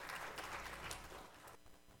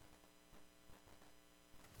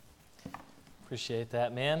Appreciate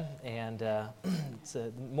that, man. And it's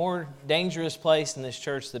a more dangerous place in this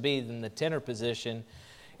church to be than the tenor position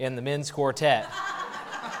in the men's quartet.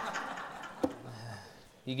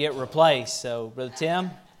 You get replaced. So, Brother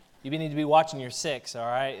Tim, you need to be watching your six, all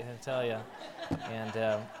right? I tell you.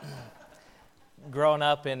 And growing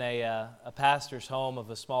up in a pastor's home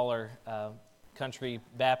of a smaller country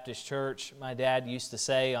Baptist church, my dad used to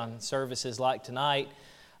say on services like tonight,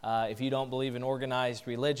 if you don't believe in organized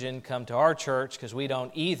religion, come to our church, because we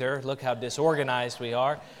don't either. Look how disorganized we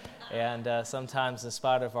are. And sometimes, in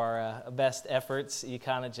spite of our best efforts, you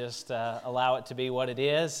kind of just allow it to be what it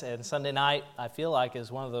is. And Sunday night, I feel like,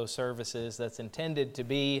 is one of those services that's intended to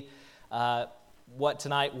be what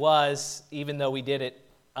tonight was, even though we did it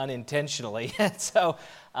unintentionally. So,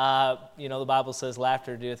 the Bible says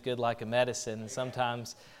laughter doeth good like a medicine. And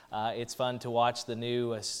sometimes it's fun to watch the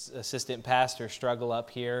new assistant pastor struggle up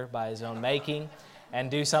here by his own making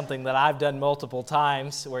and do something that I've done multiple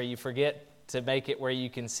times, where you forget to make it where you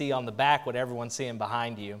can see on the back what everyone's seeing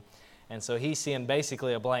behind you. And so he's seeing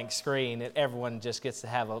basically a blank screen, and everyone just gets to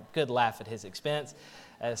have a good laugh at his expense.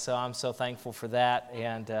 So I'm so thankful for that,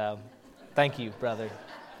 and thank you, brother.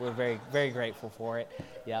 We're very, very grateful for it.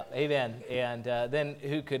 Yeah, amen. And then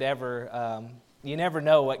who could ever... you never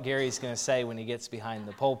know what Gary's going to say when he gets behind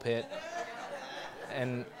the pulpit.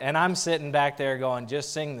 And I'm sitting back there going,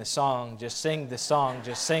 just sing the song, just sing the song,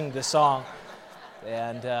 just sing the song.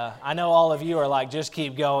 And I know all of you are like, just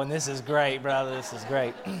keep going. This is great, brother. This is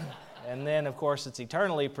great. And then, of course, it's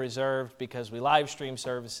eternally preserved because we live stream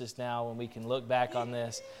services now, and we can look back on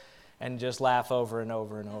this and just laugh over and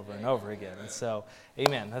over and over and over again. And so,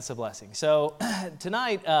 amen. That's a blessing. So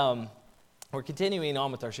tonight... we're continuing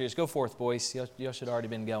on with our series. Go forth, boys. You should have already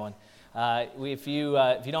been going. If you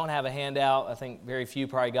don't have a handout, I think very few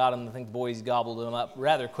probably got them. I think the boys gobbled them up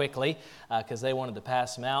rather quickly because they wanted to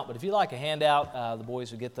pass them out. But if you like a handout, the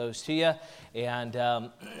boys will get those to you.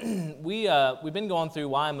 And we've been going through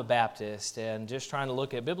Why I'm a Baptist and just trying to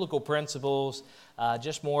look at biblical principles,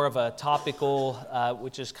 just more of a topical,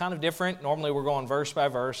 which is kind of different. Normally we're going verse by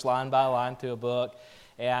verse, line by line through a book.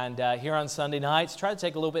 And here on Sunday nights, try to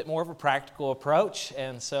take a little bit more of a practical approach.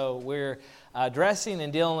 And so we're addressing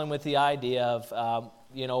and dealing with the idea of,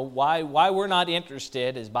 why we're not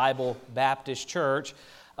interested as Bible Baptist Church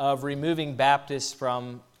of removing Baptists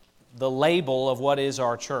from the label of what is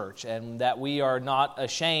our church, and that we are not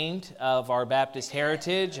ashamed of our Baptist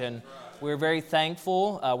heritage, and we're very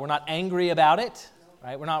thankful. We're not angry about it,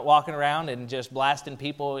 right? We're not walking around and just blasting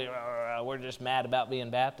people. We're just mad about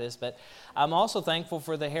being Baptist, but I'm also thankful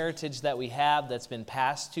for the heritage that we have that's been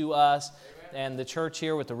passed to us, and the church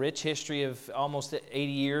here with a rich history of almost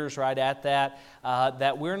 80 years right at that,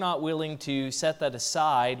 that we're not willing to set that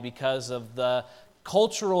aside because of the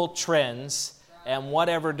cultural trends and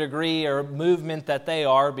whatever degree or movement that they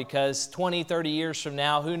are, because 20, 30 years from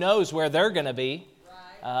now, who knows where they're going to be.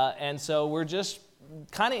 And so we're just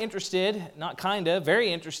kind of interested,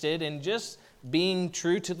 very interested in just being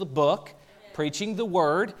true to the book, preaching the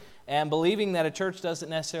Word, and believing that a church doesn't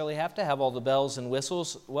necessarily have to have all the bells and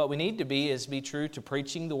whistles. What we need to be true to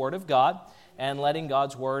preaching the Word of God and letting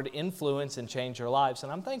God's Word influence and change our lives.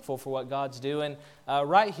 And I'm thankful for what God's doing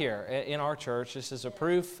right here in our church. This is a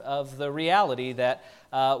proof of the reality that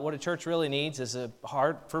what a church really needs is a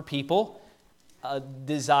heart for people, a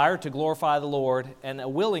desire to glorify the Lord, and a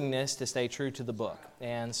willingness to stay true to the book.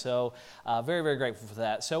 And so very, very grateful for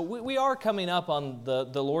that. So we are coming up on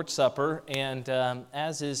the Lord's Supper, and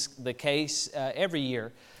as is the case every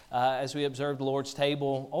year, as we observe the Lord's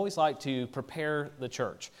table, always like to prepare the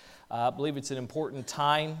church. I believe it's an important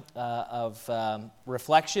time of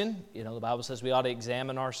reflection. The Bible says we ought to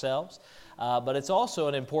examine ourselves, but it's also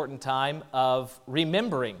an important time of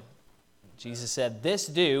remembering. Jesus said, "This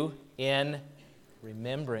do in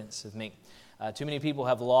remembrance of me." Too many people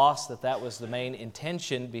have lost that was the main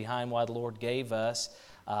intention behind why the Lord gave us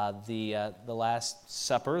the Last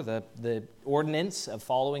Supper, the ordinance of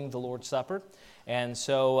following the Lord's Supper. And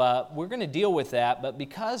so we're going to deal with that, but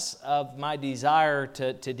because of my desire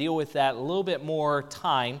to deal with that a little bit more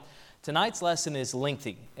time, tonight's lesson is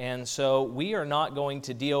lengthy. And so we are not going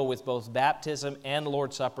to deal with both baptism and the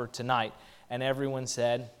Lord's Supper tonight. And everyone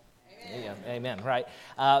said... Yeah, amen, right.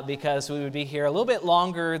 Because we would be here a little bit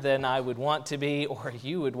longer than I would want to be or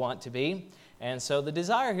you would want to be. And so the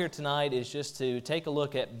desire here tonight is just to take a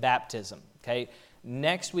look at baptism. Okay.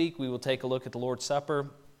 Next week we will take a look at the Lord's Supper.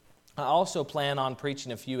 I also plan on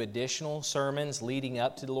preaching a few additional sermons leading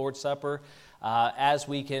up to the Lord's Supper as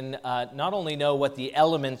we can not only know what the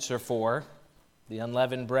elements are for, the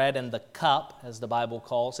unleavened bread and the cup, as the Bible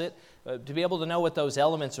calls it, to be able to know what those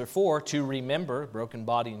elements are for, to remember broken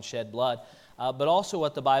body and shed blood, but also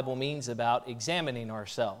what the Bible means about examining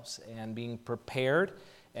ourselves and being prepared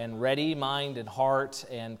and ready, mind and heart,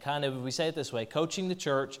 and kind of, we say it this way, coaching the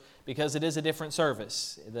church, because it is a different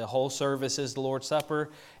service. The whole service is the Lord's Supper,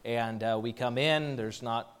 and we come in, there's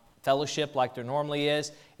not fellowship like there normally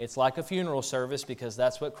is. It's like a funeral service because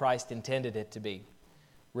that's what Christ intended it to be.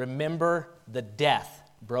 Remember the death,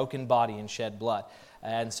 broken body, and shed blood.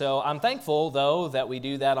 And so I'm thankful, though, that we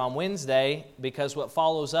do that on Wednesday, because what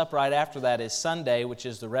follows up right after that is Sunday, which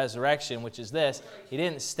is the resurrection, which is this: He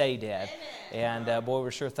didn't stay dead. And boy, we're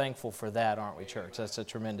sure thankful for that, aren't we, church? That's a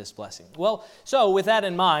tremendous blessing. Well, so with that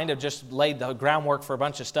in mind, I've just laid the groundwork for a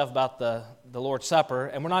bunch of stuff about the Lord's Supper,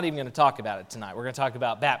 and we're not even going to talk about it tonight. We're going to talk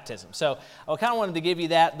about baptism. So I kind of wanted to give you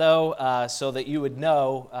that, though, so that you would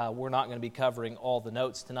know we're not going to be covering all the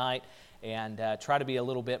notes tonight, and try to be a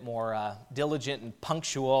little bit more diligent and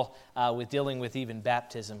punctual with dealing with even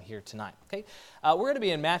baptism here tonight. Okay, we're going to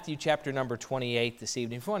be in Matthew chapter number 28 this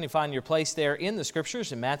evening. If you want to find your place there in the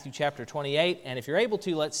Scriptures in Matthew chapter 28, and if you're able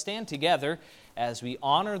to, let's stand together as we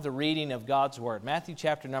honor the reading of God's Word. Matthew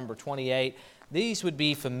chapter number 28. These would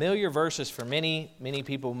be familiar verses for many. Many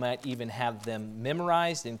people might even have them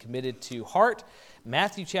memorized and committed to heart.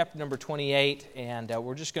 Matthew chapter number 28, and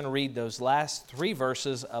we're just going to read those last three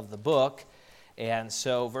verses of the book, and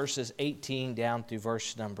so verses 18 down through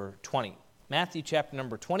verse number 20. Matthew chapter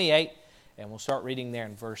number 28, and we'll start reading there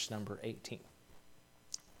in verse number 18.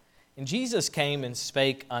 And Jesus came and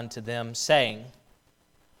spake unto them, saying,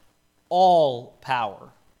 all power.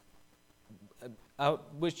 I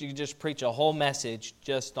wish you could just preach a whole message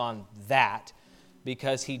just on that,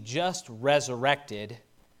 because He just resurrected.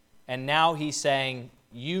 And now He's saying,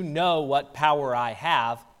 you know what power I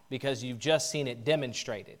have because you've just seen it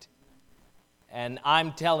demonstrated. And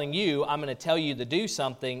I'm telling you, I'm going to tell you to do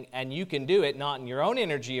something, and you can do it not in your own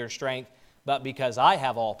energy or strength, but because I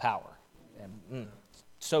have all power. And,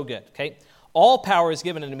 so good, okay? All power is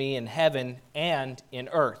given unto me in heaven and in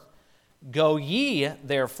earth. Go ye,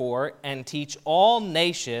 therefore, and teach all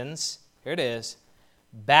nations, here it is,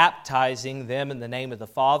 baptizing them in the name of the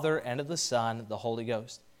Father and of the Son and of the Holy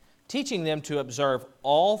Ghost, teaching them to observe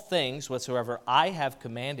all things whatsoever I have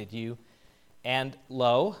commanded you. And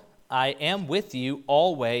lo, I am with you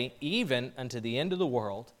always, even unto the end of the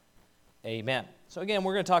world. Amen. So again,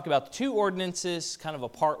 we're going to talk about the two ordinances, kind of a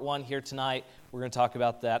part one here tonight. We're going to talk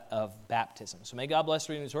about that of baptism. So may God bless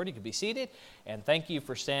reading His Word. You can be seated. And thank you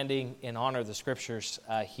for standing in honor of the Scriptures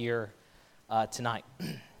here tonight.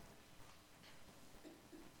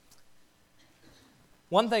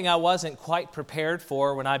 One thing I wasn't quite prepared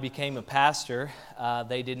for when I became a pastor,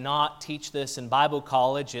 they did not teach this in Bible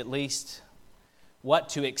college, at least what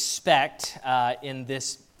to expect in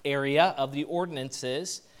this area of the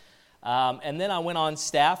ordinances. And then I went on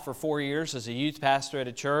staff for 4 years as a youth pastor at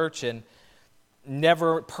a church, and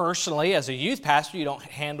never personally, as a youth pastor, you don't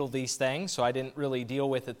handle these things, so I didn't really deal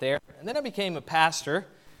with it there. And then I became a pastor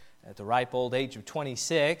at the ripe old age of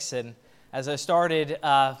 26, and as I started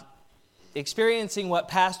experiencing what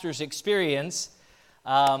pastors experience,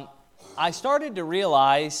 I started to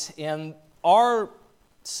realize in our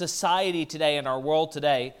society today, in our world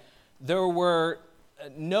today, there were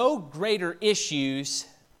no greater issues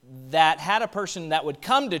that had a person that would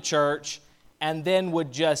come to church and then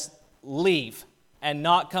would just leave and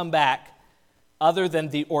not come back other than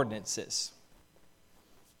the ordinances.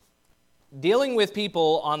 Dealing with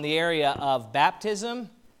people on the area of baptism,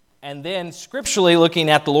 and then scripturally looking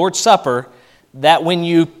at the Lord's Supper, that when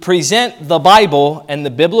you present the Bible and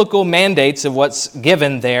the biblical mandates of what's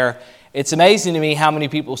given there, it's amazing to me how many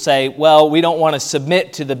people say, well, we don't want to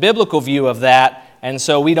submit to the biblical view of that, and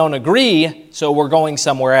so we don't agree, so we're going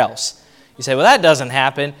somewhere else. You say, well, that doesn't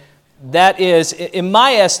happen. That is, in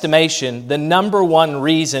my estimation, the number one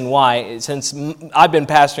reason why, since I've been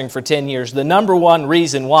pastoring for 10 years, the number one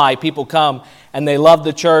reason why people come and they love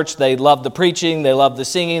the church, they love the preaching, they love the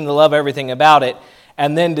singing, they love everything about it,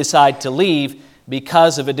 and then decide to leave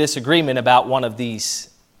because of a disagreement about one of these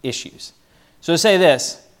issues. So say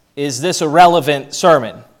this, is this a relevant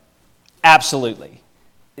sermon? Absolutely.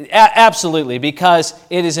 Absolutely, because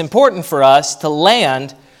it is important for us to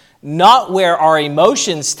land not where our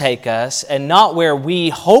emotions take us and not where we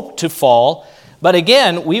hope to fall, but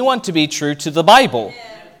again, we want to be true to the Bible.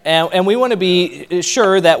 And we want to be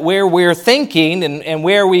sure that where we're thinking and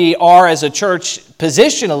where we are as a church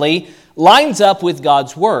positionally lines up with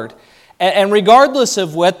God's Word. And regardless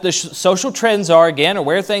of what the social trends are, again, or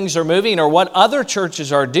where things are moving or what other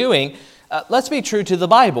churches are doing, let's be true to the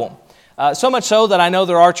Bible. So much so that I know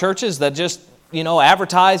there are churches that just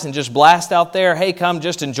advertise and just blast out there, hey, come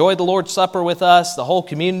just enjoy the Lord's Supper with us. The whole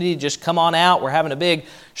community, just come on out. We're having a big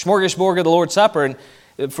smorgasbord of the Lord's Supper. And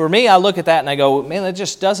for me, I look at that and I go, man, that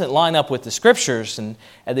just doesn't line up with the Scriptures and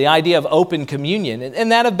the idea of open communion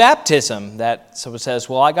and that of baptism. That someone says,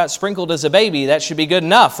 well, I got sprinkled as a baby. That should be good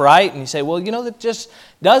enough, right? And you say, well, that just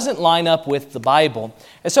doesn't line up with the Bible.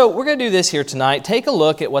 And so we're going to do this here tonight. Take a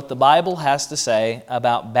look at what the Bible has to say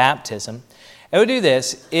about baptism. And we'll do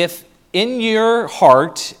this. If in your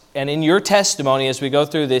heart and in your testimony as we go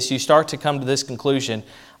through this, you start to come to this conclusion,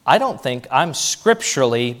 I don't think I'm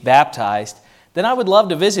scripturally baptized, then I would love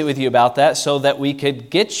to visit with you about that so that we could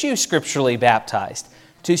get you scripturally baptized,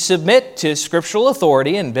 to submit to scriptural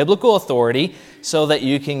authority and biblical authority so that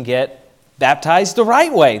you can get baptized the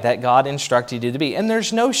right way that God instructed you to be. And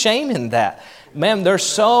there's no shame in that. Man, there's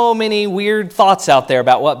so many weird thoughts out there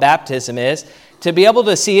about what baptism is. To be able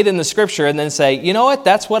to see it in the Scripture and then say, you know what,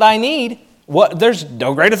 that's what I need. There's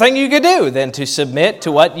no greater thing you could do than to submit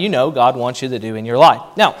to what God wants you to do in your life.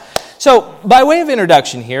 Now, so by way of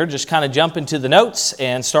introduction here, just kind of jump into the notes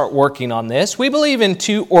and start working on this. We believe in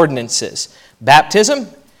two ordinances, baptism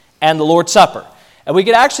and the Lord's Supper. And we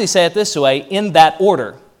could actually say it this way, in that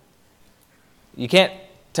order. You can't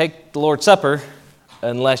take the Lord's Supper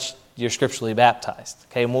unless you're scripturally baptized.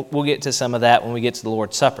 Okay, and we'll get to some of that when we get to the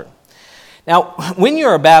Lord's Supper. Now, when you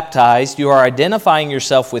are baptized, you are identifying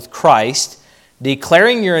yourself with Christ,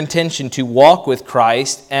 declaring your intention to walk with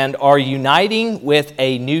Christ, and are uniting with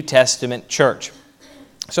a New Testament church.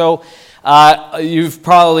 So, you've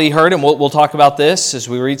probably heard, and we'll talk about this as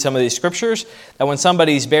we read some of these scriptures, that when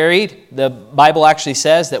somebody's buried, the Bible actually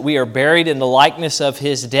says that we are buried in the likeness of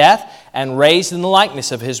His death and raised in the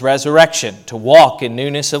likeness of His resurrection to walk in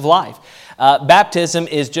newness of life. Baptism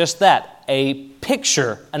is just that, a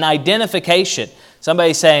picture, an identification.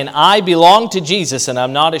 Somebody saying, I belong to Jesus and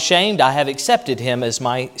I'm not ashamed. I have accepted Him as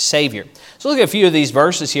my Savior. So look at a few of these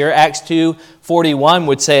verses here. Acts 2:41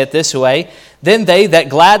 would say it this way. Then they that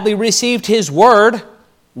gladly received His word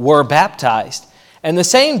were baptized. And the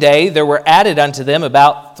same day there were added unto them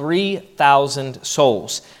about 3,000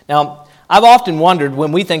 souls. Now, I've often wondered,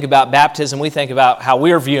 when we think about baptism, we think about how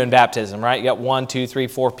we're viewing baptism, right? You got 1, 2, 3,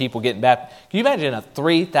 4 people getting baptized. Can you imagine a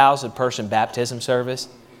 3,000 person baptism service?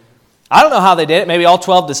 I don't know how they did it. Maybe all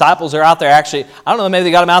 12 disciples are out there actually. I don't know, maybe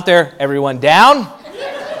they got them out there, everyone down,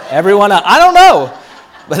 everyone up. I don't know.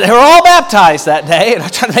 But they were all baptized that day, and I'm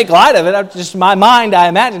trying to make light of it. Just in my mind, I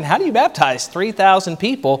imagine, how do you baptize 3,000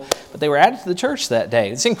 people? But they were added to the church that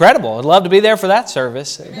day. It's incredible. I'd love to be there for that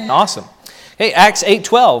service. Awesome. Okay, Acts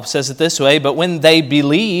 8:12 says it this way, but when they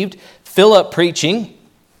believed, Philip preaching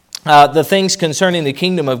the things concerning the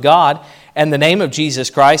kingdom of God and the name of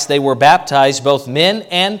Jesus Christ, they were baptized, both men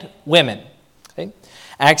and women. Okay?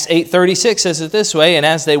 Acts 8:36 says it this way, and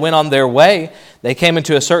as they went on their way, they came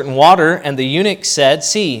into a certain water, and the eunuch said,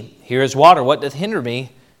 see, here is water, what doth hinder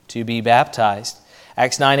me to be baptized?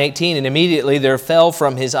 Acts 9:18, and immediately there fell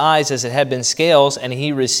from his eyes as it had been scales, and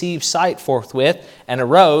he received sight forthwith, and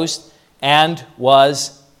arose, and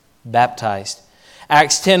was baptized.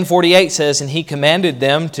 Acts 10:48 says, and he commanded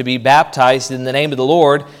them to be baptized in the name of the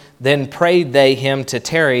Lord, then prayed they him to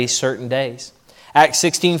tarry certain days. Acts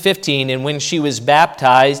 16:15, and when she was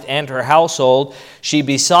baptized and her household, she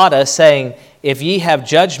besought us, saying, if ye have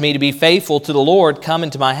judged me to be faithful to the Lord, come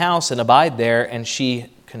into my house and abide there. And she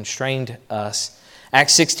constrained us.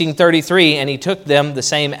 Acts 16:33, and he took them the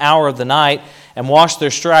same hour of the night, and washed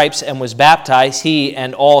their stripes, and was baptized, he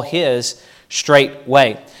and all his,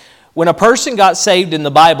 straightway. When a person got saved in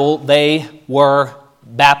the Bible, they were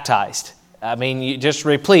baptized. I mean, you just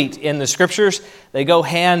replete in the Scriptures, they go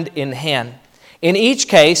hand in hand. In each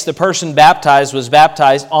case, the person baptized was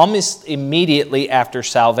baptized almost immediately after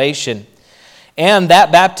salvation. And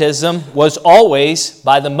that baptism was always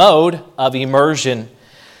by the mode of immersion.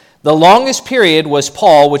 The longest period was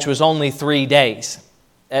Paul, which was only 3 days.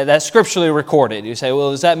 That's scripturally recorded. You say,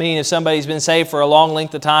 well, does that mean if somebody's been saved for a long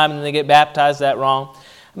length of time and then they get baptized, is that wrong?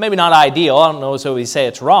 Maybe not ideal. I don't know so we say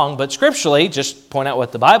it's wrong. But scripturally, just point out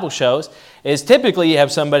what the Bible shows, is typically you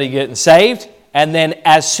have somebody getting saved and then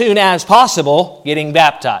as soon as possible getting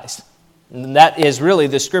baptized. And that is really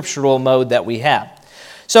the scriptural mode that we have.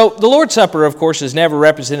 So the Lord's Supper, of course, is never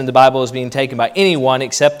represented in the Bible as being taken by anyone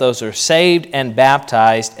except those who are saved and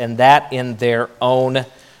baptized, and that in their own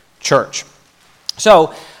church.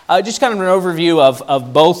 So just kind of an overview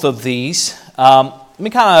of both of these. Let me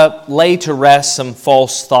kind of lay to rest some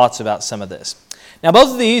false thoughts about some of this. Now,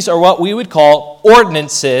 both of these are what we would call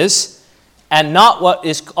ordinances and not what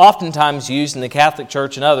is oftentimes used in the Catholic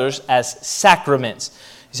Church and others as sacraments.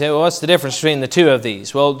 You say, well, what's the difference between the two of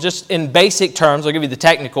these? Well, just in basic terms, I'll give you the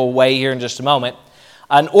technical way here in just a moment.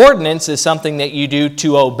 An ordinance is something that you do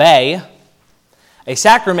to obey. A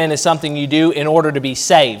sacrament is something you do in order to be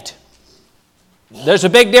saved. There's a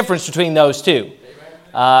big difference between those two.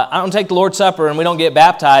 I don't take the Lord's Supper and we don't get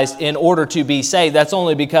baptized in order to be saved. That's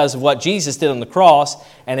only because of what Jesus did on the cross,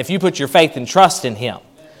 and if you put your faith and trust in Him.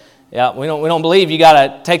 Yeah, we don't believe you got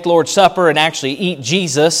to take the Lord's Supper and actually eat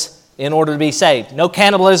Jesus in order to be saved. No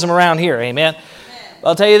cannibalism around here, amen?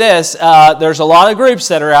 I'll tell you this, there's a lot of groups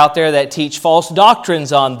that are out there that teach false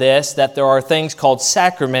doctrines on this, that there are things called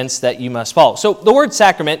sacraments that you must follow. So the word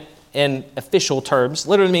sacrament in official terms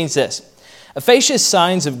literally means this: efficacious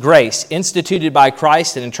signs of grace instituted by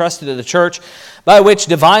Christ and entrusted to the church, by which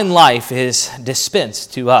divine life is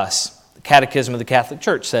dispensed to us. The Catechism of the Catholic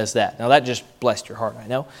Church says that. Now that just blessed your heart, I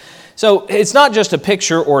know. So it's not just a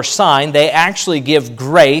picture or sign. They actually give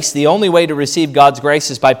grace. The only way to receive God's grace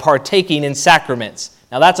is by partaking in sacraments.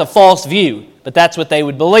 Now that's a false view, but that's what they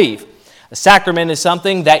would believe. A sacrament is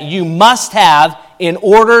something that you must have in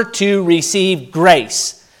order to receive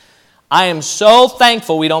grace. I am so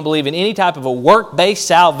thankful we don't believe in any type of a work-based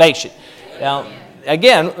salvation. Now,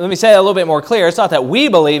 again, let me say it a little bit more clear. It's not that we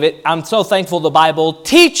believe it. I'm so thankful the Bible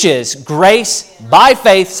teaches grace by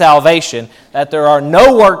faith salvation, that there are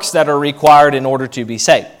no works that are required in order to be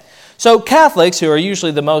saved. So Catholics, who are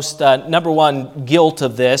usually the most number one guilt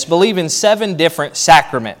of this, believe in 7 different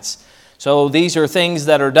sacraments. So these are things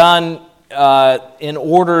that are done in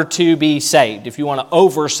order to be saved, if you want to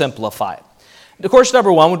oversimplify it. Of course,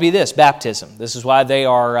 number 1 would be this: baptism. This is why they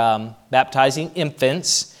are baptizing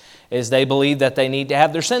infants, is they believe that they need to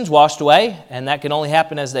have their sins washed away, and that can only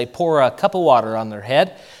happen as they pour a cup of water on their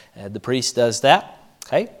head. The priest does that.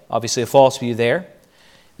 Okay, obviously a false view there.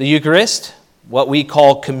 The Eucharist, what we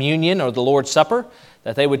call communion or the Lord's Supper,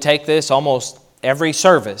 that they would take this almost every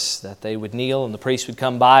service, that they would kneel and the priest would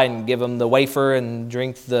come by and give them the wafer and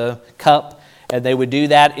drink the cup, and they would do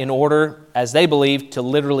that in order, as they believe, to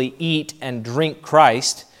literally eat and drink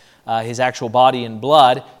Christ, His actual body and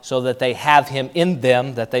blood, so that they have Him in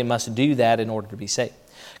them, that they must do that in order to be saved.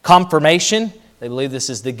 Confirmation, they believe this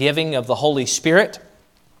is the giving of the Holy Spirit,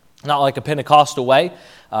 not like a Pentecostal way.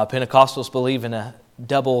 Pentecostals believe in a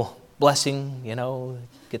double blessing,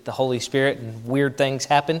 get the Holy Spirit and weird things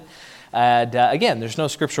happen. And again, there's no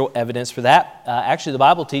scriptural evidence for that. Actually, the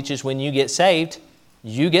Bible teaches when you get saved,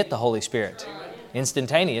 you get the Holy Spirit.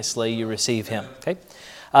 Instantaneously, you receive Him. Okay.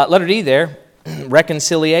 Letter D there,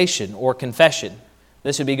 reconciliation or confession.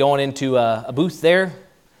 This would be going into a booth there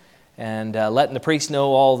and letting the priest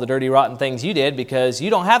know all the dirty, rotten things you did, because you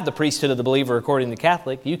don't have the priesthood of the believer according to the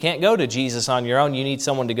Catholic. You can't go to Jesus on your own. You need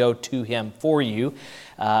someone to go to Him for you.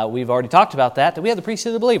 We've already talked about that we have the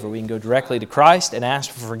priesthood of the believer. We can go directly to Christ and ask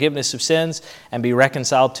for forgiveness of sins and be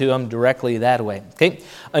reconciled to Him directly that way. Okay?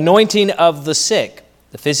 Anointing of the sick.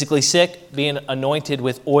 The physically sick being anointed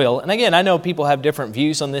with oil. And again, I know people have different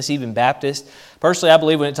views on this, even Baptists. Personally, I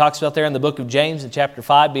believe when it talks about there in the book of James in chapter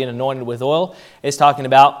 5 being anointed with oil, it's talking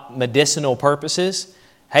about medicinal purposes.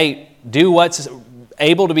 Hey, do what's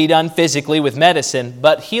able to be done physically with medicine,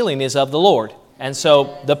 but healing is of the Lord. And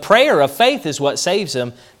so the prayer of faith is what saves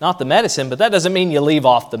them, not the medicine, but that doesn't mean you leave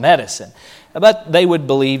off the medicine. But they would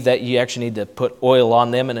believe that you actually need to put oil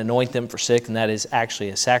on them and anoint them for sick, and that is actually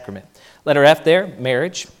a sacrament. Letter F there,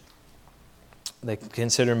 marriage. They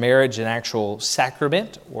consider marriage an actual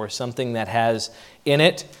sacrament or something that has in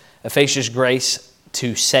it efficacious grace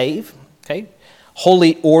to save. Okay.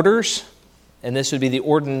 Holy orders, and this would be the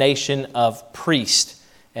ordination of priest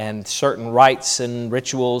and certain rites and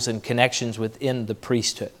rituals and connections within the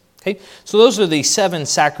priesthood. Okay. So those are the 7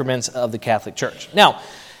 sacraments of the Catholic Church. Now,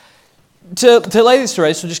 to lay this to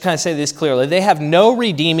rest, we'll just kind of say this clearly. They have no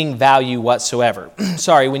redeeming value whatsoever.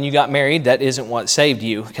 Sorry, when you got married, that isn't what saved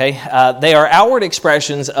you, okay? They are outward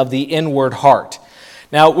expressions of the inward heart.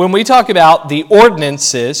 Now, when we talk about the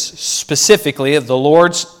ordinances, specifically of the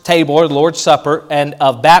Lord's table or the Lord's Supper and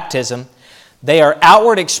of baptism, they are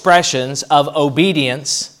outward expressions of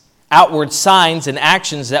obedience, outward signs and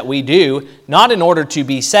actions that we do, not in order to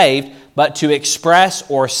be saved, but to express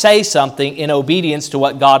or say something in obedience to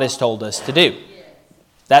what God has told us to do.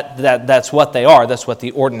 That's what they are. That's what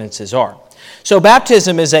the ordinances are. So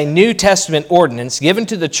baptism is a New Testament ordinance given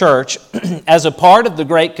to the church as a part of the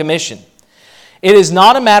Great Commission. It is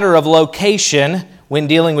not a matter of location when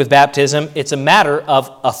dealing with baptism. It's a matter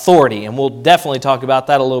of authority, and we'll definitely talk about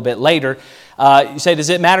that a little bit later. You say, does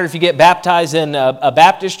it matter if you get baptized in a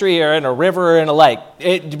baptistry or in a river or in a lake?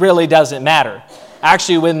 It really doesn't matter.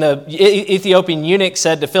 Actually, when the Ethiopian eunuch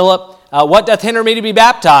said to Philip, what doth hinder me to be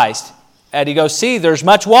baptized? And he goes, see, there's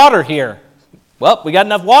much water here. Well, we got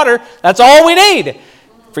enough water. That's all we need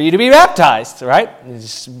for you to be baptized, right?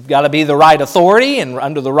 It's got to be the right authority and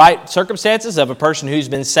under the right circumstances of a person who's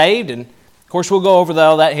been saved. And, of course, we'll go over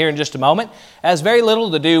all that here in just a moment. It has very little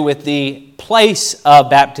to do with the place of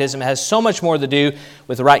baptism. It has so much more to do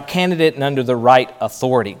with the right candidate and under the right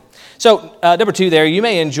authority. So, number 2 there, you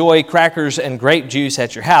may enjoy crackers and grape juice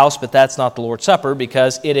at your house, but that's not the Lord's Supper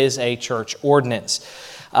because it is a church ordinance.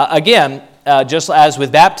 Again, just as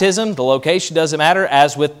with baptism, the location doesn't matter.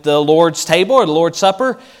 As with the Lord's table or the Lord's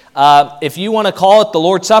Supper, if you want to call it the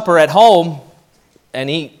Lord's Supper at home and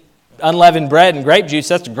eat unleavened bread and grape juice,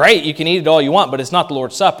 that's great. You can eat it all you want, but it's not the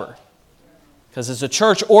Lord's Supper. Because it's a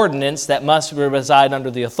church ordinance that must reside under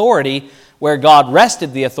the authority where God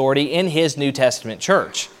rested the authority in His New Testament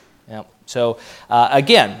church. So,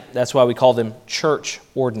 again, that's why we call them church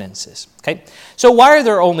ordinances. Okay. So why are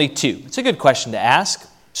there only 2? It's a good question to ask.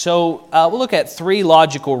 So we'll look at 3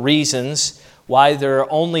 logical reasons why there are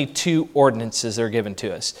only 2 ordinances that are given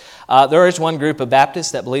to us. There is one group of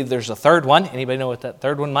Baptists that believe there's a third one. Anybody know what that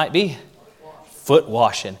third one might be? Foot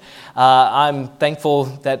washing. I'm thankful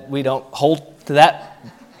that we don't hold to that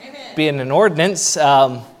being an ordinance.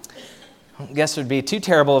 I guess it would be too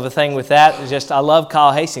terrible of a thing with that. It's just, I love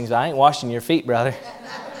Kyle Hastings, but I ain't washing your feet, brother.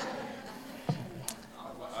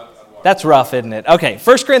 That's rough, isn't it? Okay,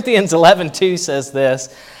 1 Corinthians 11:2 says this.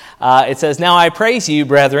 It says, "Now I praise you,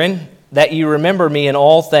 brethren, that you remember me in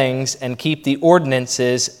all things and keep the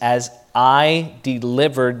ordinances as I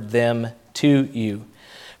delivered them to you."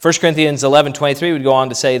 1 Corinthians 11:23 would go on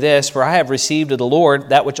to say this, "For I have received of the Lord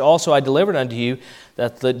that which also I delivered unto you,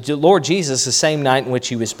 that the Lord Jesus, the same night in which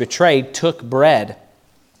He was betrayed, took bread."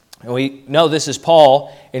 And we know this is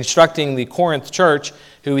Paul instructing the Corinth church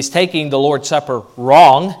who is taking the Lord's Supper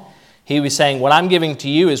wrong. He was saying, what I'm giving to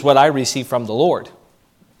you is what I received from the Lord.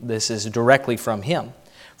 This is directly from Him.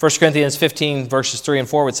 1 Corinthians 15 verses 3 and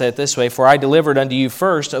 4 would say it this way, "For I delivered unto you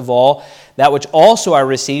first of all that which also I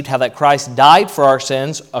received, how that Christ died for our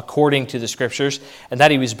sins according to the Scriptures, and that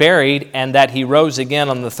He was buried, and that He rose again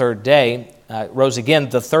the third day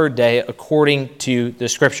according to the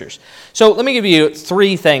Scriptures." So let me give you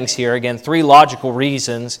 3 things here. Again, 3 logical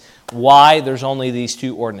reasons why there's only these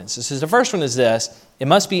 2 ordinances. The first one is this: it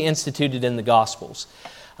must be instituted in the Gospels.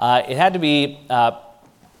 It had to be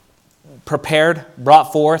prepared,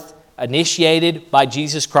 brought forth, initiated by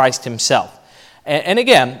Jesus Christ Himself. And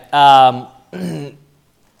again,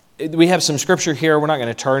 we have some scripture here. We're not going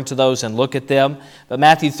to turn to those and look at them. But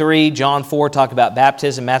Matthew 3, John 4 talk about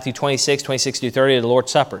baptism. Matthew 26 through 30, the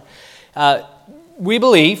Lord's Supper. We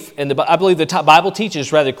believe, and I believe the Bible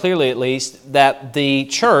teaches rather clearly at least, that the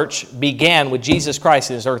church began with Jesus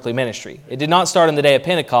Christ in His earthly ministry. It did not start on the day of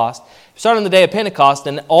Pentecost. It started on the day of Pentecost,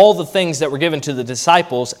 and all the things that were given to the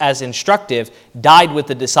disciples as instructive died with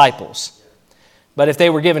the disciples. But if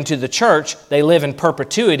they were given to the church, they live in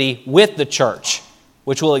perpetuity with the church,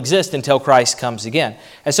 which will exist until Christ comes again.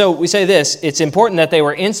 And so we say this: it's important that they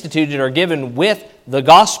were instituted or given with the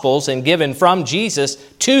Gospels and given from Jesus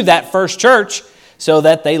to that first church, so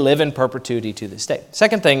that they live in perpetuity to this day.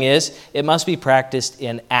 Second thing is, it must be practiced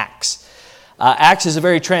in Acts. Acts is a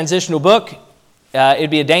very transitional book.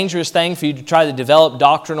 It'd be a dangerous thing for you to try to develop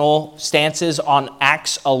doctrinal stances on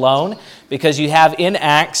Acts alone, because you have in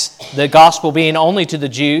Acts the gospel being only to the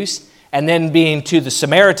Jews, and then being to the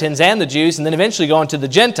Samaritans and the Jews, and then eventually going to the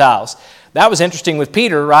Gentiles. That was interesting with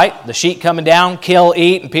Peter, right? The sheet coming down, kill,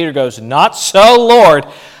 eat, and Peter goes, "Not so, Lord.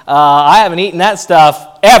 I haven't eaten that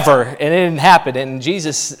stuff ever," and it didn't happen.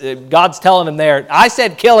 And God's telling him there, "I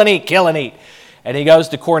said kill and eat, kill and eat." And he goes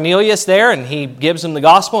to Cornelius there, and he gives them the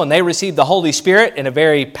gospel, and they receive the Holy Spirit in a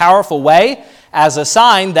very powerful way as a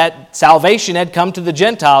sign that salvation had come to the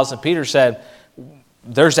Gentiles. And Peter said,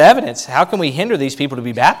 there's evidence. How can we hinder these people to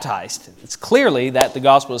be baptized? It's clearly that the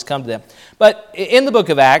gospel has come to them. But in the book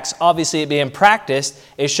of Acts, obviously it being practiced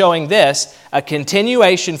is showing this, a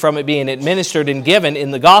continuation from it being administered and given in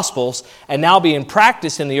the Gospels, and now being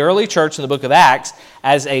practiced in the early church in the book of Acts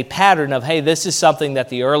as a pattern of, hey, this is something that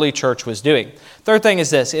the early church was doing. Third thing is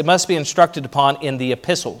this: it must be instructed upon in the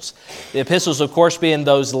epistles. The epistles, of course, being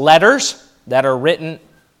those letters that are written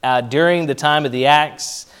during the time of the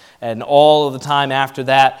Acts, and all of the time after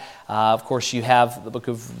that. Of course, you have the book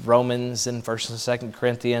of Romans and 1st and 2nd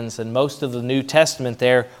Corinthians, and most of the New Testament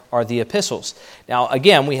there are the epistles. Now,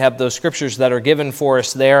 again, we have those scriptures that are given for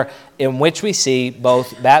us there, in which we see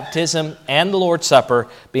both baptism and the Lord's Supper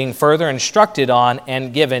being further instructed on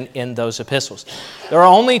and given in those epistles. There are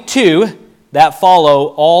only 2 that follow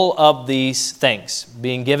all of these things,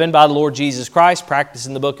 being given by the Lord Jesus Christ, practiced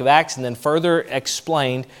in the book of Acts, and then further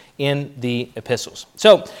explained in the epistles.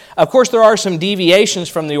 So, of course, there are some deviations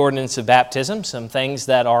from the ordinance of baptism, some things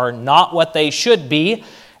that are not what they should be,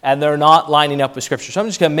 and they're not lining up with Scripture. So I'm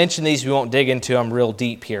just going to mention these. We won't dig into them real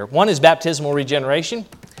deep here. One is baptismal regeneration.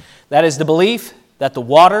 That is the belief that the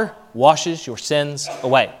water washes your sins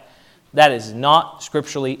away. That is not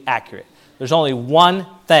scripturally accurate. There's only one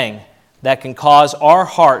thing that can cause our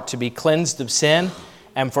heart to be cleansed of sin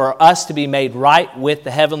and for us to be made right with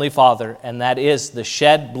the Heavenly Father, and that is the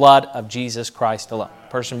shed blood of Jesus Christ alone.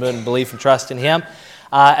 A person wouldn't believe and trust in Him.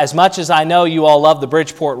 As much as I know you all love the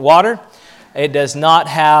Bridgeport water, it does not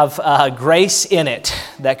have grace in it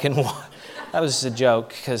that can... That was a joke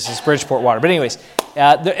because it's Bridgeport water. But anyways,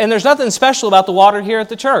 and there's nothing special about the water here at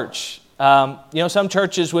the church. Some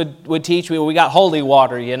churches would teach we got holy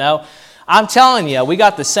water, I'm telling you, we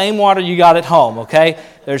got the same water you got at home, okay?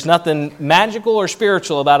 There's nothing magical or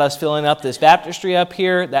spiritual about us filling up this baptistry up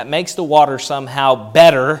here that makes the water somehow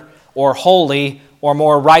better or holy or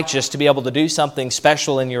more righteous to be able to do something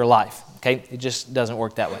special in your life, okay? It just doesn't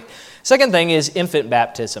work that way. Second thing is infant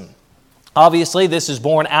baptism. Obviously, this is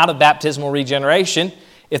born out of baptismal regeneration.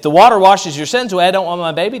 If the water washes your sins away, I don't want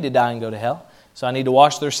my baby to die and go to hell. So I need to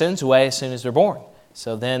wash their sins away as soon as they're born.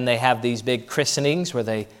 So then they have these big christenings where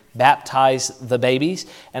they baptize the babies.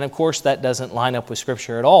 And of course, that doesn't line up with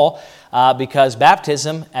Scripture at all because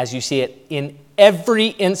baptism, as you see it in every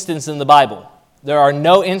instance in the Bible, there are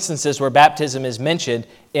no instances where baptism is mentioned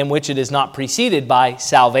in which it is not preceded by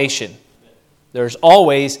salvation. There's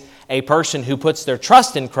always a person who puts their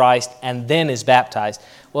trust in Christ and then is baptized.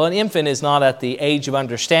 Well, an infant is not at the age of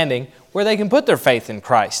understanding where they can put their faith in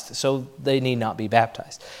Christ, so they need not be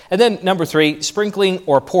baptized. And then number 3, sprinkling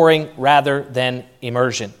or pouring rather than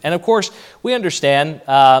immersion. And of course, we understand,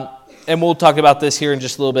 and we'll talk about this here in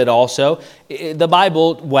just a little bit also, the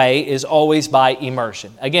Bible way is always by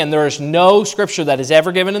immersion. Again, there is no Scripture that is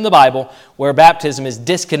ever given in the Bible where baptism is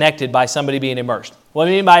disconnected by somebody being immersed. What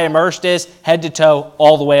I mean by immersed is head to toe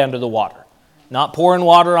all the way under the water. Not pouring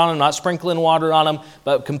water on them, not sprinkling water on them,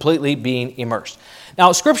 but completely being immersed.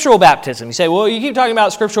 Now, scriptural baptism. You say, well, you keep talking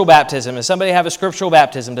about scriptural baptism. Does somebody have a scriptural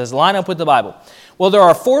baptism? Does it line up with the Bible? Well, there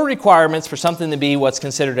are 4 requirements for something to be what's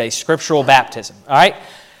considered a scriptural baptism. All right?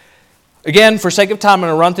 Again, for sake of time, I'm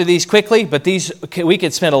going to run through these quickly, but we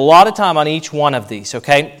could spend a lot of time on each one of these,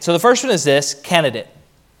 okay? So the first one is this, candidate.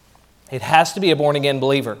 It has to be a born-again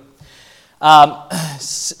believer.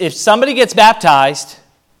 If somebody gets baptized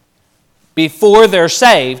before they're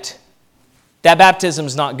saved, that baptism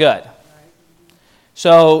is not good.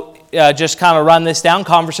 So just kind of run this down.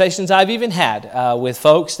 Conversations I've even had with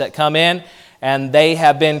folks that come in and they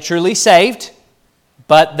have been truly saved,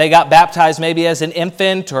 but they got baptized maybe as an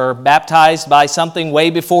infant or baptized by something way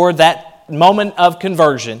before that moment of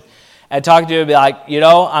conversion. And talking to you, be like,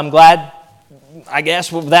 I'm glad, I guess,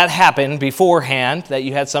 that happened beforehand, that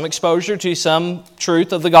you had some exposure to some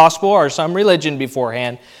truth of the gospel or some religion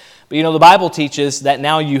beforehand. But the Bible teaches that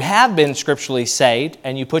now you have been scripturally saved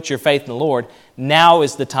and you put your faith in the Lord, now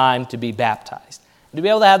is the time to be baptized. To be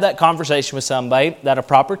able to have that conversation with somebody, that a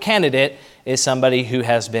proper candidate is somebody who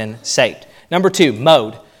has been saved. Number 2,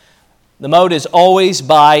 mode. The mode is always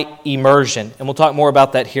by immersion, and we'll talk more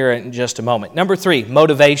about that here in just a moment. Number 3,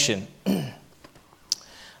 motivation.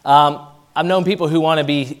 I've known people who want to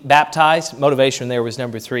be baptized. Motivation there was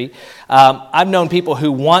number 3. I've known people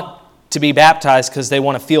who want to be baptized because they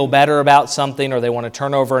want to feel better about something, or they want to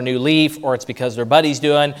turn over a new leaf, or it's because their buddy's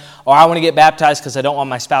doing, or I want to get baptized because I don't want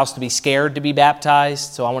my spouse to be scared to be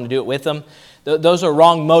baptized, so I want to do it with them. Those are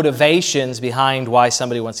wrong motivations behind why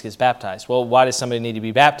somebody wants to get baptized. Well, why does somebody need to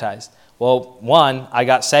be baptized? Well, 1, I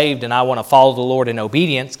got saved and I want to follow the Lord in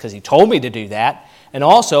obedience because He told me to do that. And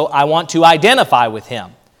also, I want to identify with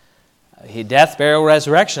Him. Death, burial,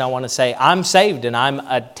 resurrection, I want to say I'm saved and I'm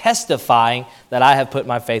testifying that I have put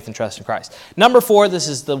my faith and trust in Christ. Number 4, this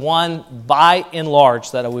is the one by and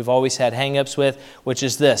large that we've always had hang-ups with, which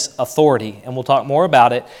is this, authority. And we'll talk more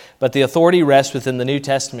about it, but the authority rests within the New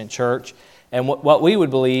Testament church and what we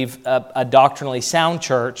would believe a doctrinally sound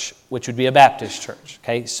church, which would be a Baptist church.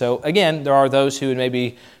 Okay, so again, there are those who would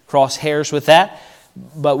maybe cross hairs with that,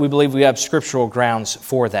 but we believe we have scriptural grounds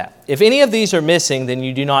for that. If any of these are missing, then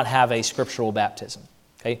you do not have a scriptural baptism.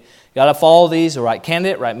 Okay, you got to follow these: the right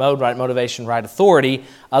candidate, right mode, right motivation, right authority.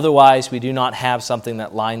 Otherwise, we do not have something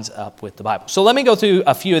that lines up with the Bible. So let me go through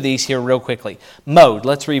a few of these here real quickly. Mode.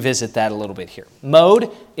 Let's revisit that a little bit here.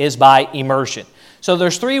 Mode is by immersion. So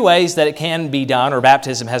there's three ways that it can be done, or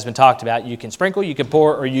baptism has been talked about. You can sprinkle, you can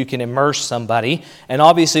pour, or you can immerse somebody. And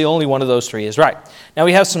obviously only one of those three is right. Now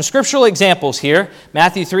we have some scriptural examples here.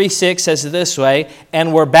 Matthew 3:6 says it this way,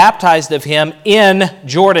 and were baptized of him in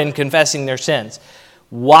Jordan, confessing their sins.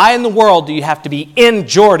 Why in the world do you have to be in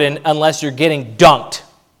Jordan unless you're getting dunked?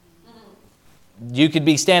 You could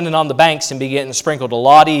be standing on the banks and be getting sprinkled a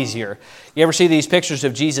lot easier. You ever see these pictures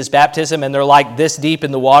of Jesus' baptism and they're like this deep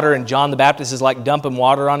in the water and John the Baptist is like dumping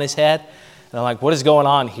water on his head? And I'm like, what is going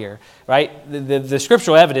on here? Right? The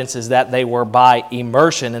scriptural evidence is that they were by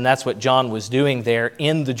immersion, and that's what John was doing there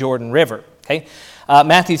in the Jordan River. Okay?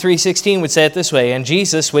 Matthew 3:16 would say it this way, and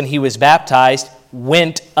Jesus, when he was baptized,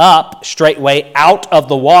 went up straightway out of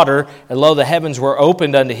the water, and lo, the heavens were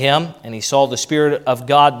opened unto him, and he saw the Spirit of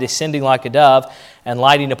God descending like a dove and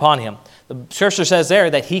lighting upon him. The scripture says there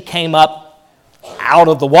that he came up out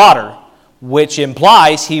of the water, which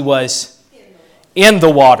implies he was in the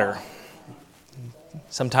water.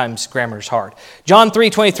 Sometimes grammar is hard. John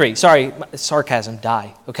 3:23. Sorry, sarcasm,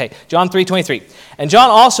 die. Okay, John 3:23. And John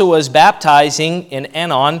also was baptizing in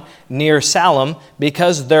Aenon near Salem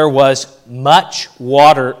because there was much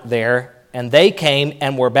water there, and they came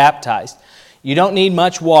and were baptized. You don't need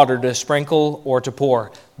much water to sprinkle or to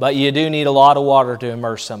pour, but you do need a lot of water to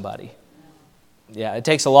immerse somebody. Yeah, it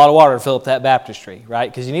takes a lot of water to fill up that baptistry,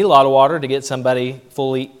 right? Because you need a lot of water to get somebody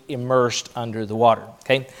fully immersed under the water,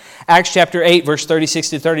 okay? Acts chapter 8, verse 36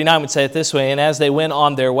 to 39 would say it this way, and as they went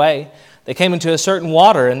on their way, they came into a certain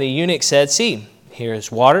water, and the eunuch said, see, here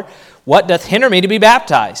is water. What doth hinder me to be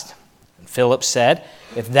baptized? And Philip said,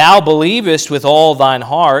 if thou believest with all thine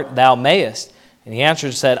heart, thou mayest. And he answered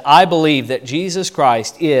and said, I believe that Jesus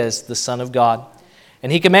Christ is the Son of God.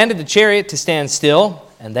 And he commanded the chariot to stand still,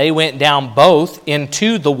 and they went down both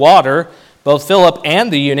into the water, both Philip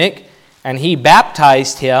and the eunuch, and he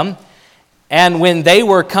baptized him. And when they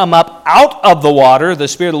were come up out of the water, the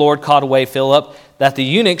Spirit of the Lord caught away Philip, that the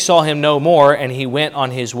eunuch saw him no more, and he went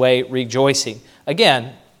on his way rejoicing.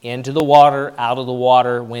 Again, into the water, out of the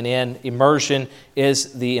water, went in. Immersion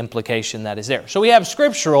is the implication that is there. So we have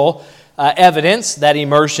scriptural evidence that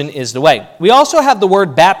immersion is the way. We also have the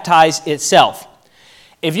word baptize itself.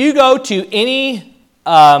 If you go to any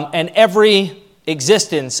and every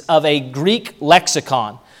existence of a Greek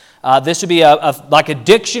lexicon, this would be like a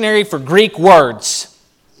dictionary for Greek words.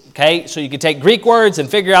 Okay, so you can take Greek words and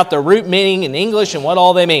figure out their root meaning in English and what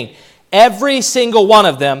all they mean. Every single one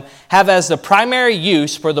of them have as the primary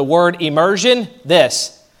use for the word immersion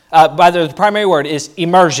this. By the primary word is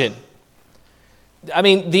immersion. I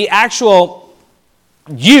mean, the actual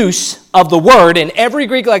use of the word in every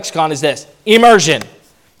Greek lexicon is this: immersion.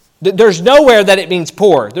 There's nowhere that it means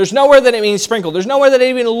pour. There's nowhere that it means sprinkle. There's nowhere that it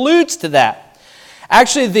even alludes to that.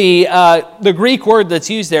 Actually, the Greek word that's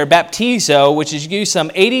used there, baptizo, which is used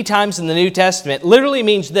some 80 times in the New Testament, literally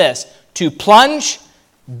means this: to plunge,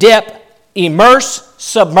 dip, immerse,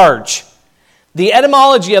 submerge. The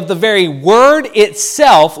etymology of the very word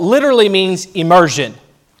itself literally means immersion.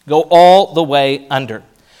 Go all the way under.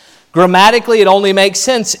 Grammatically, it only makes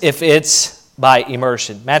sense if it's by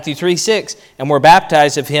immersion. Matthew 3:6, and were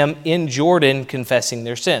baptized of him in Jordan, confessing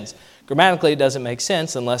their sins. Grammatically, it doesn't make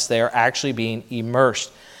sense unless they are actually being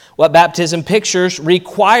immersed. What baptism pictures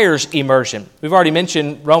requires immersion. We've already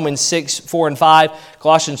mentioned Romans 6:4 and 5,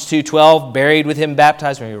 Colossians 2:12, buried with him,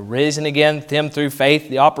 baptized, when he was risen again with him through faith,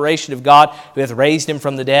 the operation of God who hath raised him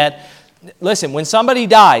from the dead. Listen, when somebody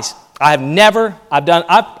dies, I've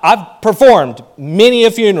performed many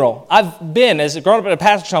a funeral. I've been, as a grown up at a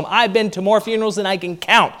pastor's home, I've been to more funerals than I can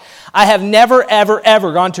count. I have never, ever,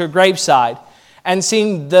 ever gone to a graveside and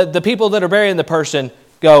seen the people that are burying the person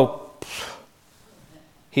go,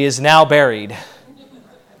 he is now buried.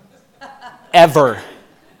 Ever.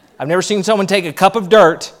 I've never seen someone take a cup of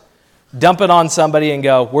dirt, dump it on somebody and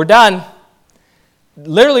go, we're done.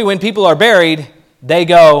 Literally, when people are buried, they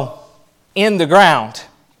go in the ground.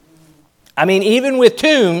 I mean, even with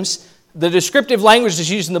tombs, the descriptive language that's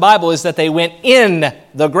used in the Bible is that they went in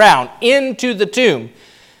the ground, into the tomb,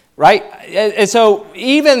 right? And so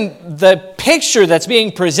even the picture that's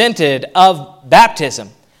being presented of baptism,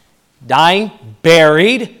 dying,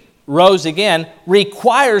 buried, rose again,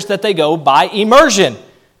 requires that they go by immersion,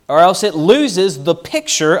 or else it loses the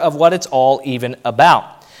picture of what it's all even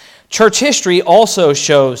about. Church history also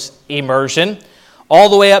shows immersion. All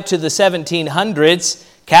the way up to the 1700s,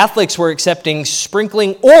 Catholics were accepting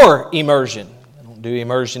sprinkling or immersion. They don't do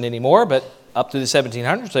immersion anymore, but up to the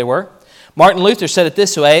 1700s they were. Martin Luther said it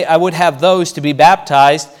this way: I would have those to be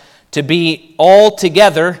baptized to be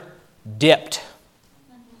altogether dipped.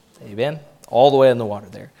 Amen? All the way in the water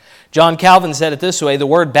there. John Calvin said it this way: the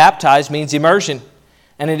word baptized means immersion.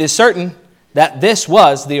 And it is certain that this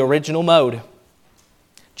was the original mode.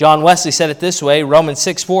 John Wesley said it this way. Romans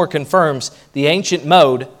 6:4 confirms the ancient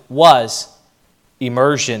mode was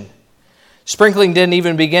immersion. Sprinkling didn't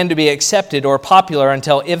even begin to be accepted or popular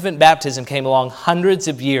until infant baptism came along hundreds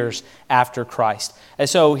of years after Christ. And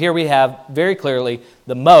so here we have very clearly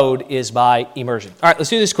the mode is by immersion. All right,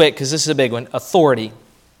 let's do this quick because this is a big one. Authority.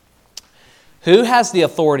 Who has the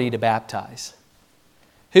authority to baptize?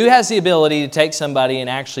 Who has the ability to take somebody and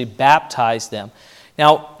actually baptize them?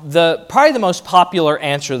 Now, probably the most popular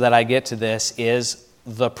answer that I get to this is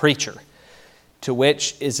the preacher, to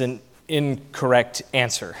which is an incorrect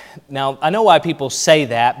answer. Now, I know why people say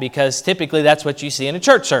that, because typically that's what you see in a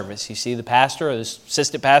church service. You see the pastor or the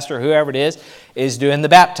assistant pastor, or whoever it is doing the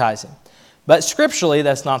baptizing. But scripturally,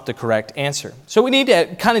 that's not the correct answer. So we need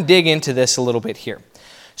to kind of dig into this a little bit here.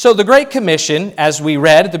 So the Great Commission, as we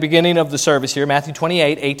read at the beginning of the service here, Matthew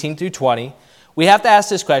 28, 18 through 20, we have to ask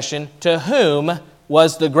this question: to whom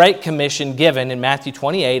was the Great Commission given in Matthew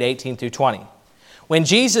 28, 18 through 20? When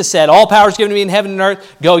Jesus said, all power is given to me in heaven and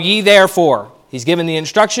earth, go ye therefore. He's given the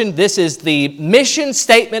instruction. This is the mission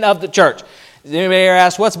statement of the church. Does anybody ever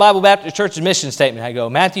ask, what's Bible Baptist Church's mission statement? I go,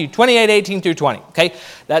 Matthew 28, 18 through 20. Okay,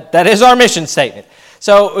 that is our mission statement.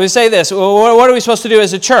 So we say this, what are we supposed to do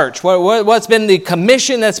as a church? What's been the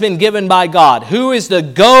commission that's been given by God? Who is the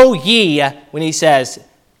go ye when he says,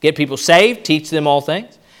 get people saved, teach them all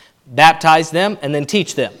things, baptize them, and then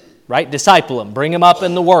teach them, right? Disciple them, bring them up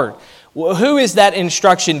in the Word. Well, who is that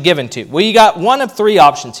instruction given to? Well, you got one of three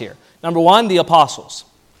options here. Number one, the apostles.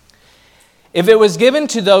 If it was given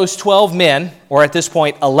to those 12 men, or at this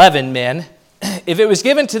point 11 men, if it was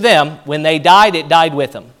given to them, when they died, it died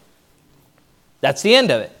with them. That's the end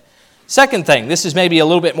of it. Second thing, this is maybe a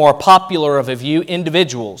little bit more popular of a view,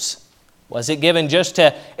 individuals. Was it given just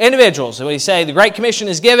to individuals? So we say the Great Commission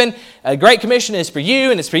is given. A Great Commission is for you,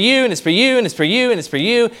 and it's for you, and it's for you, and it's for you, and it's for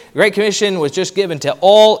you. The Great Commission was just given to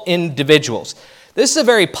all individuals. This is a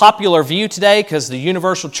very popular view today because the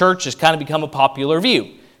universal church has kind of become a popular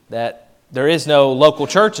view. That there is no local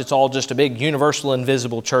church. It's all just a big universal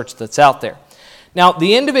invisible church that's out there. Now,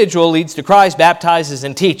 the individual leads to Christ, baptizes,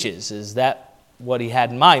 and teaches. Is that what he had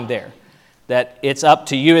in mind there? That it's up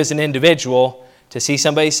to you as an individual to see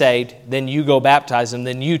somebody saved, then you go baptize them,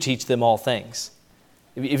 then you teach them all things.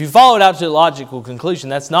 If you follow it out to the logical conclusion,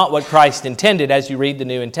 that's not what Christ intended as you read the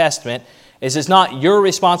New Testament. It's not your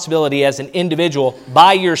responsibility as an individual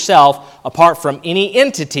by yourself, apart from any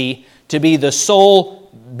entity, to be the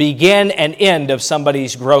sole begin and end of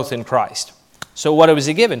somebody's growth in Christ. So what was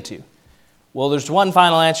he given to? Well, there's one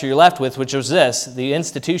final answer you're left with, which was this: the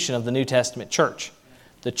institution of the New Testament church.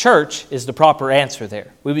 The church is the proper answer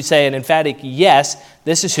there. We would say an emphatic yes,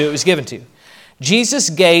 this is who it was given to.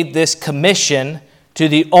 Jesus gave this commission to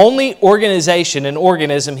the only organization and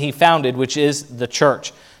organism he founded, which is the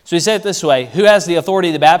church. So he said it this way: who has the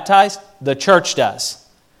authority to baptize? The church does.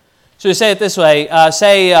 So we say it this way,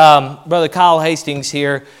 Brother Kyle Hastings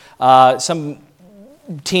here, some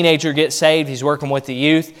teenager gets saved, he's working with the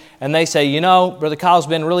youth, and they say, you know, Brother Kyle's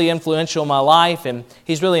been really influential in my life, and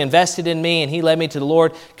he's really invested in me, and he led me to the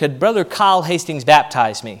Lord. Could Brother Kyle Hastings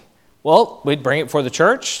baptize me? Well, we'd bring it for the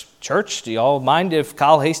church. Church, do you all mind if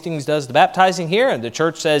Kyle Hastings does the baptizing here? And the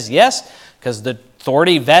church says yes, because the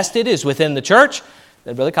authority vested is within the church.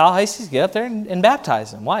 Then Brother Kyle Hastings, get up there and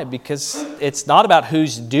baptize him. Why? Because it's not about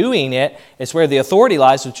who's doing it, it's where the authority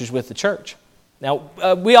lies, which is with the church.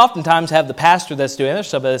 Now, we oftentimes have the pastor that's doing it,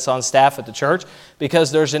 somebody that's on staff at the church,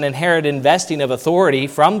 because there's an inherent investing of authority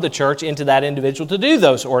from the church into that individual to do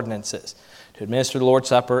those ordinances, to administer the Lord's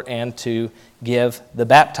Supper and to give the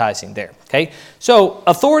baptizing there. Okay, so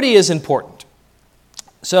authority is important.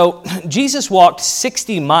 So Jesus walked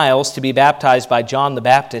 60 miles to be baptized by John the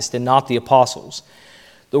Baptist and not the apostles.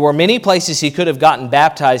 There were many places he could have gotten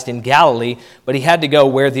baptized in Galilee, but he had to go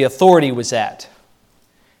where the authority was at.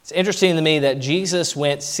 It's interesting to me that Jesus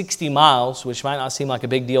went 60 miles, which might not seem like a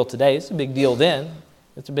big deal today. It's a big deal then.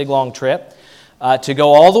 It's a big, long trip. To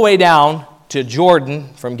go all the way down to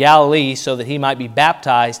Jordan from Galilee so that he might be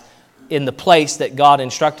baptized in the place that God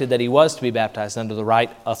instructed that he was to be baptized under the right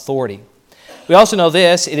authority. We also know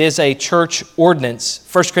this, it is a church ordinance.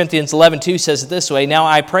 1 Corinthians 11:2 says it this way: now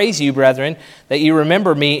I praise you, brethren, that you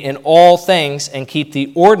remember me in all things and keep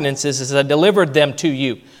the ordinances as I delivered them to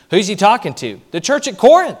you. Who's he talking to? The church at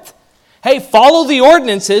Corinth. Hey, follow the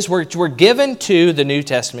ordinances which were given to the New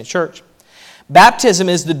Testament church. Baptism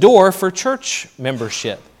is the door for church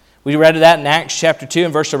membership. We read that in Acts chapter 2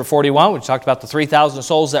 and verse number 41, which talked about the 3,000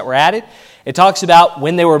 souls that were added. It talks about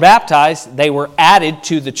when they were baptized, they were added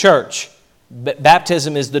to the church.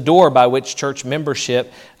 Baptism is the door by which church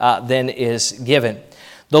membership then is given.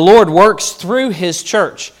 The Lord works through His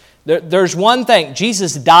church. There's one thing.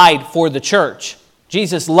 Jesus died for the church.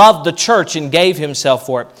 Jesus loved the church and gave Himself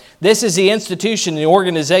for it. This is the institution, the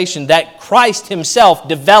organization that Christ Himself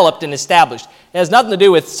developed and established. It has nothing to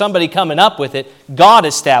do with somebody coming up with it. God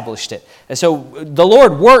established it. And so the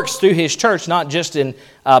Lord works through His church, not just in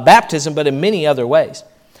baptism, but in many other ways.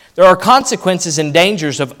 There are consequences and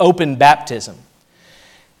dangers of open baptism.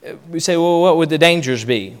 We say, well, what would the dangers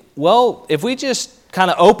be? Well, if we just kind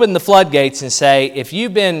of open the floodgates and say, if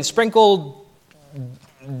you've been sprinkled,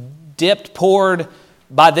 dipped, poured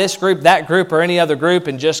by this group, that group, or any other group,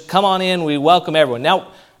 and just come on in, we welcome everyone.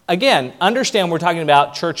 Now, again, understand we're talking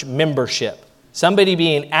about church membership. Somebody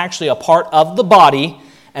being actually a part of the body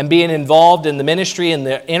and being involved in the ministry and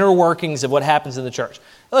the inner workings of what happens in the church.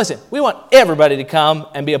 Listen, we want everybody to come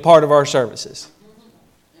and be a part of our services.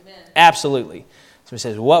 Amen. Absolutely. So he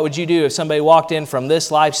says, what would you do if somebody walked in from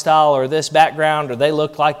this lifestyle or this background, or they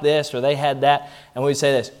looked like this or they had that? And we'd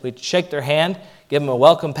say this. We'd shake their hand, give them a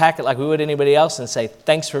welcome packet like we would anybody else, and say,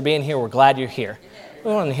 thanks for being here. We're glad you're here. Amen.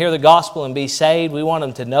 We want them to hear the gospel and be saved. We want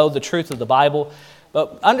them to know the truth of the Bible.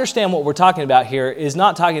 But understand what we're talking about here is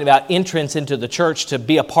not talking about entrance into the church to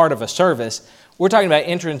be a part of a service. We're talking about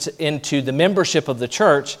entrance into the membership of the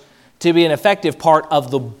church to be an effective part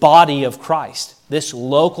of the body of Christ, this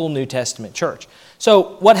local New Testament church.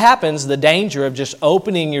 So what happens, the danger of just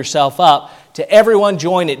opening yourself up to everyone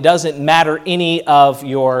join, it doesn't matter any of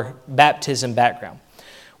your baptism background.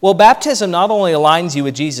 Well, baptism not only aligns you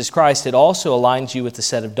with Jesus Christ, it also aligns you with the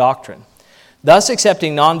set of doctrine. Thus,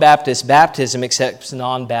 accepting non-Baptist baptism accepts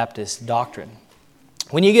non-Baptist doctrine.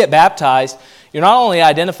 When you get baptized, you're not only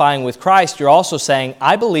identifying with Christ, you're also saying,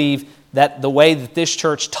 I believe that the way that this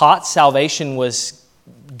church taught salvation was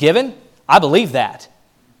given, I believe that.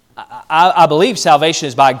 I believe salvation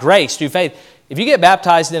is by grace through faith. If you get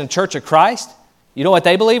baptized in a church of Christ, you know what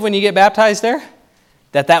they believe when you get baptized there?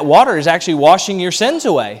 That water is actually washing your sins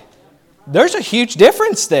away. There's a huge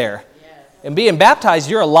difference there. And being baptized,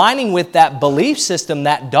 you're aligning with that belief system,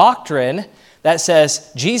 that doctrine that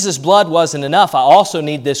says, Jesus' blood wasn't enough. I also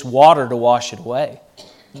need this water to wash it away.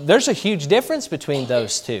 There's a huge difference between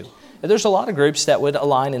those two. There's a lot of groups that would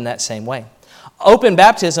align in that same way. Open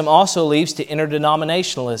baptism also leads to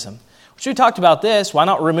interdenominationalism. Which we talked about this. Why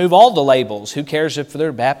not remove all the labels? Who cares if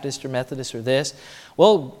they're Baptist or Methodist or this?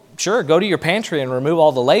 Well, sure, go to your pantry and remove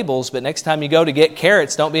all the labels, but next time you go to get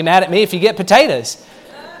carrots, don't be mad at me if you get potatoes.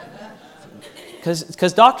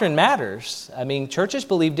 Because doctrine matters. I mean, churches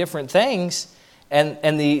believe different things,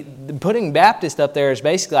 and the putting Baptist up there is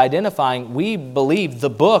basically identifying we believe the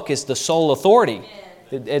book is the sole authority.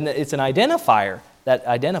 And it's an identifier that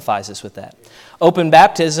identifies us with that. Open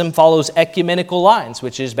baptism follows ecumenical lines,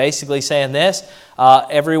 which is basically saying this,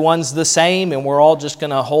 everyone's the same and we're all just going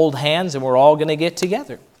to hold hands and we're all going to get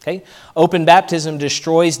together. Okay? Open baptism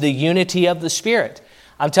destroys the unity of the Spirit.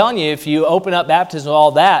 I'm telling you, if you open up baptism and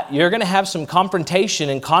all that, you're going to have some confrontation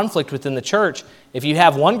and conflict within the church. If you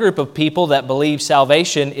have one group of people that believe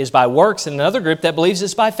salvation is by works and another group that believes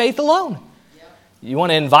it's by faith alone. Yep. You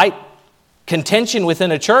want to invite contention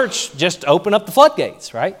within a church, just open up the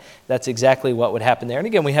floodgates, right? That's exactly what would happen there. And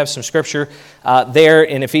again, we have some scripture there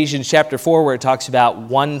in Ephesians chapter 4 where it talks about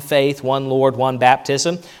one faith, one Lord, one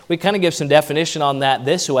baptism. We kind of give some definition on that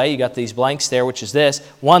this way. You got these blanks there, which is this.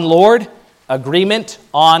 One Lord, agreement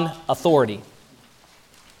on authority.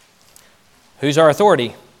 Who's our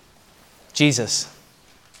authority? Jesus.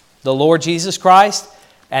 The Lord Jesus Christ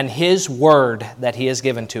and His Word that He has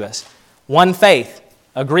given to us. One faith.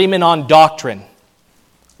 Agreement on doctrine.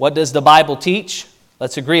 What does the Bible teach?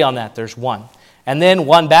 Let's agree on that. There's one. And then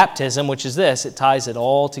one baptism, which is this. It ties it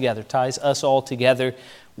all together. Ties us all together.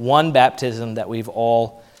 One baptism that we've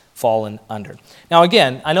all fallen under. Now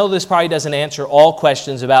again, I know this probably doesn't answer all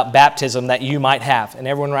questions about baptism that you might have. And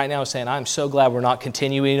everyone right now is saying, I'm so glad we're not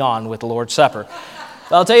continuing on with the Lord's Supper.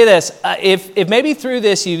 But I'll tell you this. If maybe through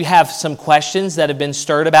this you have some questions that have been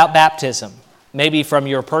stirred about baptism, maybe from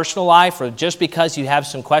your personal life or just because you have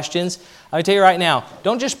some questions, I'll tell you right now,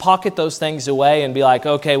 don't just pocket those things away and be like,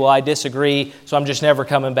 okay, well, I disagree, so I'm just never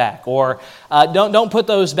coming back. Or don't put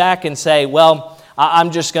those back and say, well,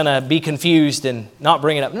 I'm just going to be confused and not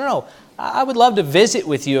bring it up. No, I would love to visit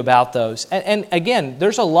with you about those. And again,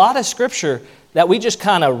 there's a lot of scripture that we just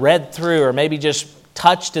kind of read through or maybe just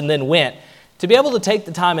touched and then went. To be able to take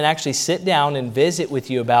the time and actually sit down and visit with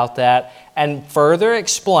you about that and further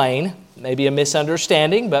explain, maybe a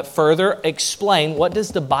misunderstanding, but further explain what does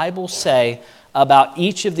the Bible say about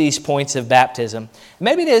each of these points of baptism.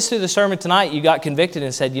 Maybe it is through the sermon tonight you got convicted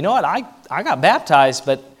and said, you know what, I got baptized,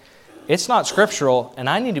 but it's not scriptural, and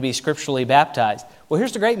I need to be scripturally baptized. Well,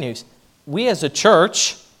 here's the great news. we as a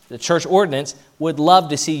church, the church ordinance, would love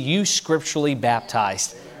to see you scripturally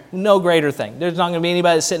baptized. No greater thing. There's not going to be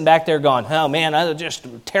anybody that's sitting back there going, oh man, that's just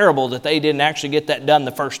terrible that they didn't actually get that done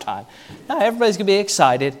the first time. No, everybody's going to be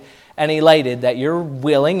excited and elated that you're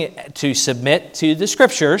willing to submit to the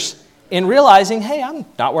Scriptures in realizing, hey, I'm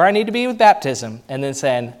not where I need to be with baptism. And then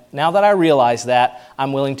saying, now that I realize that,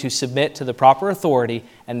 I'm willing to submit to the proper authority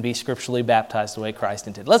and be scripturally baptized the way Christ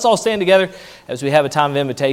intended. Let's all stand together as we have a time of invitation.